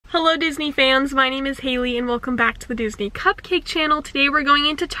Hello Disney fans, my name is Haley and welcome back to the Disney Cupcake channel. Today we're going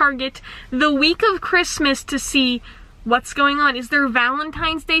into Target the week of Christmas to see what's going on. Is there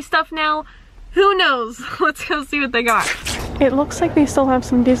Valentine's Day stuff now? Who knows? Let's go see what they got. It looks like they still have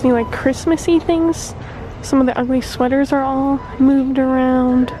some Disney like Christmassy things. Some of the ugly sweaters are all moved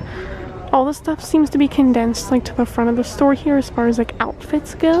around. All the stuff seems to be condensed like to the front of the store here as far as like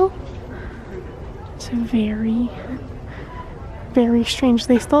outfits go. It's very strange.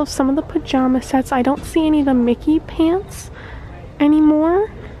 They still have some of the pajama sets. I don't see any of the Mickey pants anymore.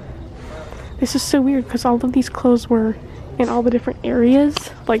 This is so weird because all of these clothes were in all the different areas,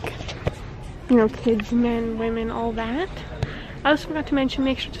 like, you know, kids, men, women, all that. I also forgot to mention,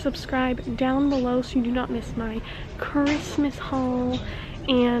 make sure to subscribe down below so you do not miss my Christmas haul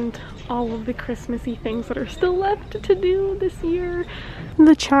and all of the Christmassy things that are still left to do this year.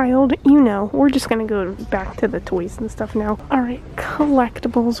 The child, you know, we're just gonna go back to the toys and stuff now. Alright,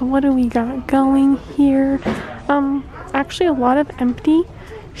 collectibles, what do we got going here? Actually a lot of empty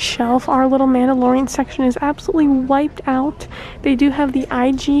shelf. Our little Mandalorian section is absolutely wiped out. They do have the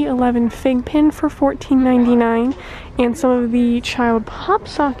IG-11 FiGPiN for $14.99 and some of the child pop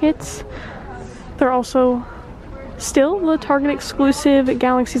sockets. They're also still the Target exclusive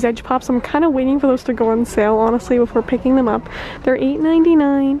Galaxy's Edge Pops. I'm kind of waiting for those to go on sale, honestly, before picking them up. They're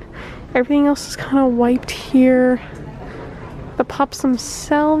 $8.99. Everything else is kind of wiped here. The Pops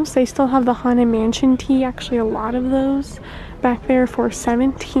themselves, they still have the Haunted Mansion tee, actually a lot of those back there for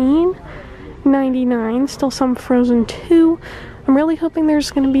 $17.99. Still some Frozen 2. I'm really hoping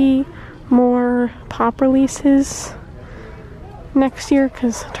there's going to be more Pop releases next year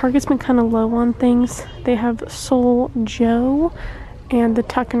because Target's been kind of low on things. They have Soul Joe and the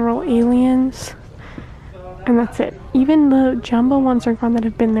Tuck and Roll Aliens, and that's it. Even the jumbo ones are gone that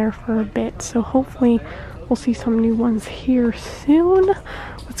have been there for a bit, so hopefully we'll see some new ones here soon.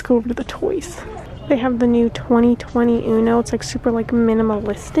 Let's go over to the toys. They have the new 2020 Uno. It's like super like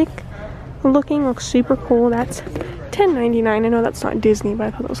minimalistic looking, looks super cool. That's $10.99. I know that's not Disney, but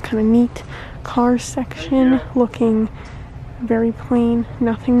I thought that was kind of neat. Cars section looking very plain,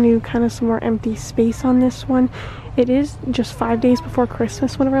 nothing new, kind of some more empty space on this one. It is just 5 days before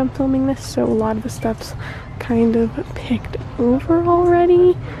Christmas whenever I'm filming this, so a lot of the stuff's kind of picked over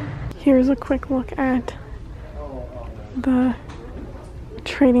already. Here's a quick look at the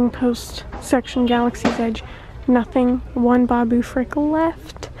Trading Post section, Galaxy's Edge. Nothing, one Babu Frick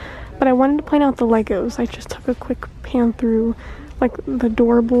left, but I wanted to point out the Legos. I just took a quick pan through like the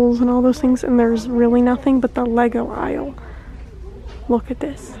Doorables and all those things, and there's really nothing but the Lego aisle. Look at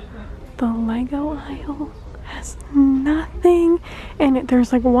this. The Lego aisle has nothing in it.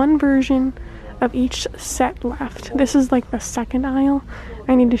 There's like one version of each set left. This is like the second aisle.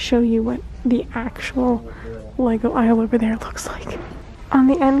 I need to show you what the actual Lego aisle over there looks like. On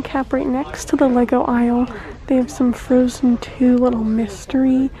the end cap right next to the Lego aisle, they have some Frozen 2 little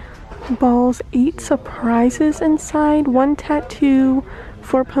mystery balls. 8 surprises inside. 1 tattoo,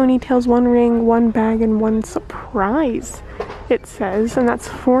 4 ponytails, 1 ring, 1 bag, and 1 surprise, it says, and that's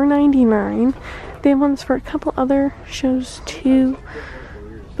 $4.99. They have ones for a couple other shows too,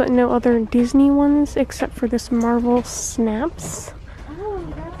 but no other Disney ones except for this Marvel Snaps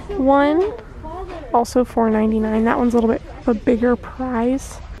one, also $4.99. That one's a little bit of a bigger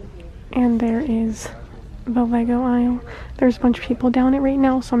prize. And there is the Lego aisle. There's a bunch of people down it right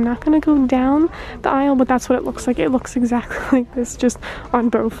now, so I'm not gonna go down the aisle, but that's what it looks like. It looks exactly like this, just on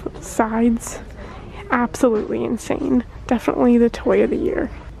both sides. Absolutely insane. Definitely the toy of the year.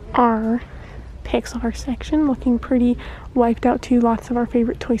 Our Pixar section looking pretty wiped out too. Lots of our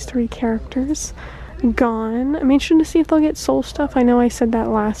favorite Toy Story characters gone. I'm interested to see if they'll get Soul stuff. I know I said that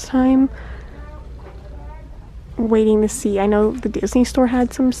last time. Waiting to see. I know the Disney store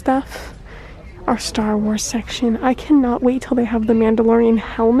had some stuff. Our Star Wars section. I cannot wait till they have the Mandalorian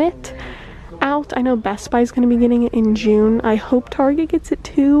helmet out. I know Best Buy is going to be getting it in June. I hope Target gets it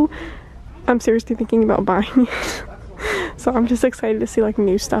too. I'm seriously thinking about buying it. So I'm just excited to see like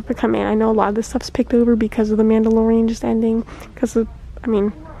new stuff to come in. I know a lot of this stuff's picked over because of the Mandalorian just ending, because of, I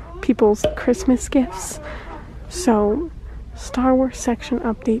mean, people's Christmas gifts. So Star Wars section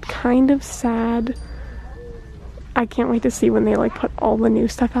update, kind of sad. I can't wait to see when they like put all the new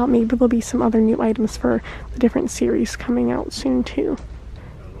stuff out. Maybe there'll be some other new items for the different series coming out soon too.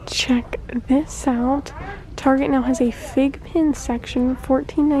 Check this out. Target now has a FiGPiN section,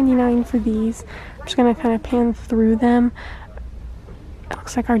 $14.99 for these. I'm just gonna kind of pan through them. It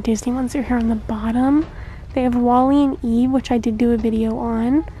looks like our Disney ones are here on the bottom. They have Wall-E and Eve, which I did do a video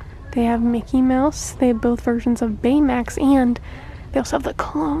on. They have Mickey Mouse. They have both versions of Baymax, and they also have the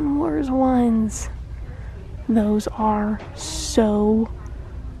Clone Wars ones. Those are so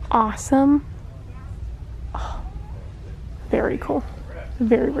awesome. Oh, very cool.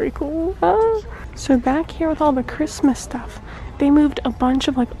 Very, very cool. So back here with all the Christmas stuff, they moved a bunch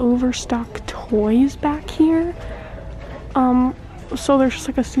of like overstocked toys back here. So there's just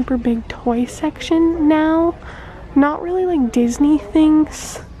like a super big toy section now. Not really like Disney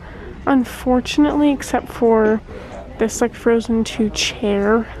things, unfortunately, except for this like Frozen 2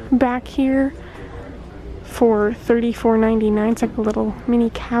 chair back here for $34.99. It's like a little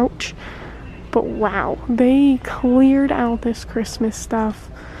mini couch. But wow, they cleared out this Christmas stuff.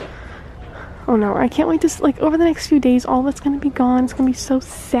 Oh no, I can't wait to, like, over the next few days, all of it's gonna be gone. It's gonna be so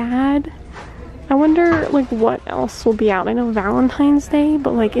sad. I wonder, like, what else will be out. I know Valentine's Day,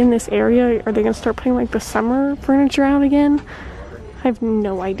 but, like, in this area, are they gonna start putting, like, the summer furniture out again? I have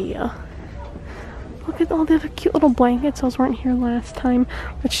no idea. Look at all the cute little blankets. Those weren't here last time.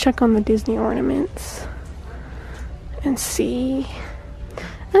 Let's check on the Disney ornaments and see.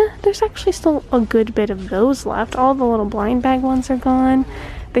 There's actually still a good bit of those left. All the little blind bag ones are gone.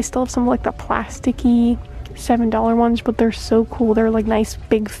 They still have some like the plasticky $7 ones, but they're so cool. They're like nice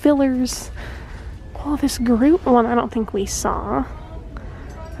big fillers. Oh, this Groot one I don't think we saw.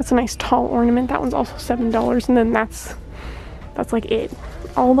 That's a nice tall ornament. That one's also $7, and then that's like it.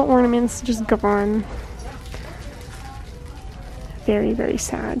 All the ornaments just gone. Very, very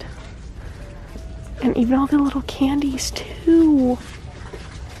sad. And even all the little candies too.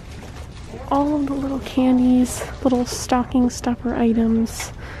 All of the little candies, little stocking stuffer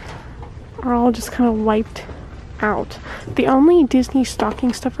items are all just kind of wiped out. The only Disney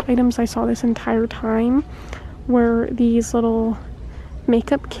stocking stuffer items I saw this entire time were these little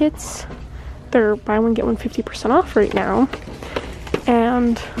makeup kits. They're buy one get one 50% off right now.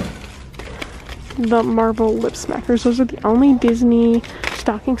 And the Marvel lip smackers. Those are the only Disney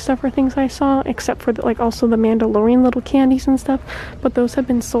stocking stuffer things I saw, except for the, like also the Mandalorian little candies and stuff, but those have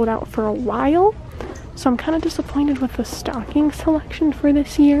been sold out for a while, so I'm kind of disappointed with the stocking selection for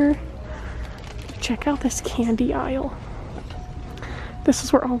this year. Check out this candy aisle. This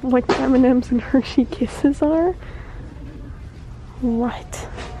is where all like the M&Ms and Hershey Kisses are. What?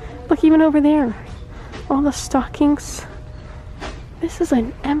 Look, even over there, all the stockings. This is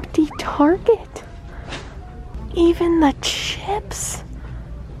an empty Target. Even the chips.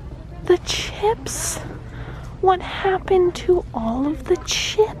 The chips. What happened to all of the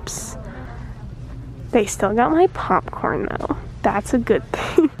chips? They still got my popcorn though. That's a good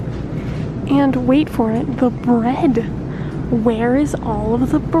thing. And wait for it, the bread. Where is all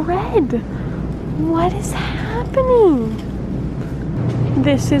of the bread? What is happening?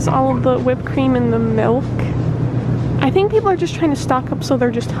 This is all of the whipped cream and the milk. I think people are just trying to stock up so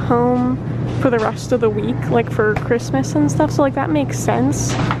they're just home for the rest of the week, like for Christmas and stuff, so like that makes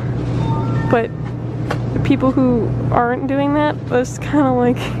sense. But the people who aren't doing that, was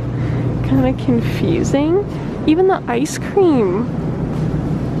kind of confusing. Even the ice cream.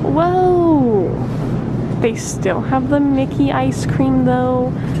 Whoa! They still have the Mickey ice cream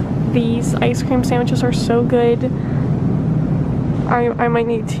though. These ice cream sandwiches are so good. I might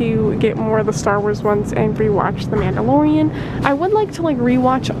need to get more of the Star Wars ones and rewatch The Mandalorian. I would like to like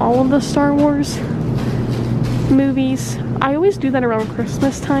rewatch all of the Star Wars movies. I always do that around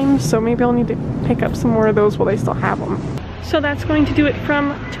Christmas time, so maybe I'll need to pick up some more of those while they still have them. So that's going to do it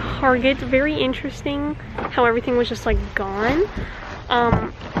from Target. Very interesting how everything was just like gone.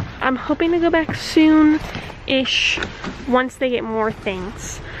 I'm hoping to go back soon-ish once they get more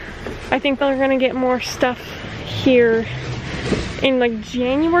things. I think they're gonna get more stuff here in like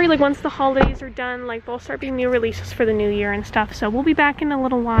January, like once the holidays are done, like they'll start being new releases for the new year and stuff. So we'll be back in a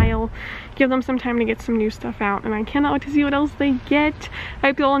little while, give them some time to get some new stuff out, and I cannot wait to see what else they get. I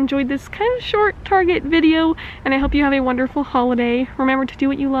hope you all enjoyed this kind of short Target video, and I hope you have a wonderful holiday. Remember to do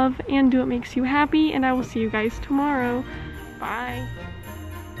what you love and do what makes you happy, and I will see you guys tomorrow. Bye.